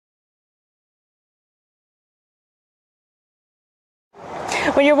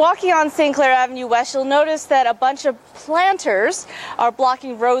When you're walking on St. Clair Avenue West, you'll notice that a bunch of planters are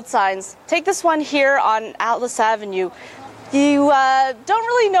blocking road signs. Take this one here on Atlas Avenue. You don't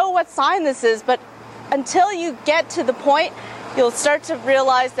really know what sign this is, but until you get to the point, you'll start to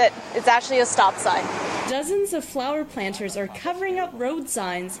realize that it's actually a stop sign. Dozens of flower planters are covering up road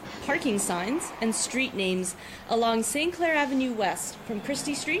signs, parking signs, and street names along St. Clair Avenue West from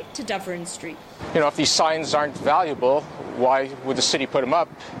Christie Street to Dufferin Street. You know, if these signs aren't valuable, why would the city put them up?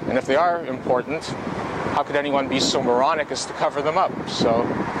 And if they are important, how could anyone be so moronic as to cover them up? So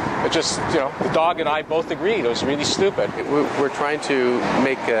it just, you know, the dog and I both agreed it was really stupid. We're trying to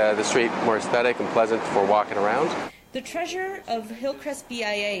make the street more aesthetic and pleasant for walking around. The treasurer of Hillcrest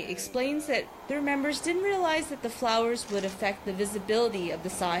BIA explains that their members didn't realize that the flowers would affect the visibility of the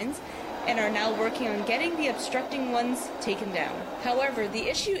signs and are now working on getting the obstructing ones taken down. However, the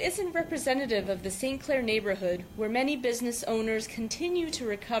issue isn't representative of the St. Clair neighborhood, where many business owners continue to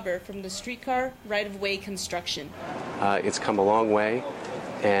recover from the streetcar right-of-way construction. It's come a long way,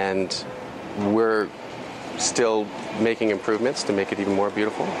 and we're still making improvements to make it even more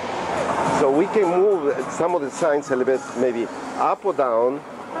beautiful. So we can move some of the signs a little bit, maybe up or down,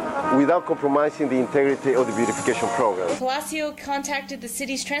 without compromising the integrity of the beautification program. Palacio contacted the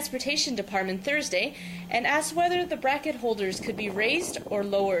city's transportation department Thursday and asked whether the bracket holders could be raised or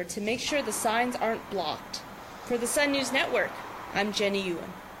lowered to make sure the signs aren't blocked. For the Sun News Network, I'm Jenny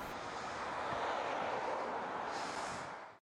Ewan.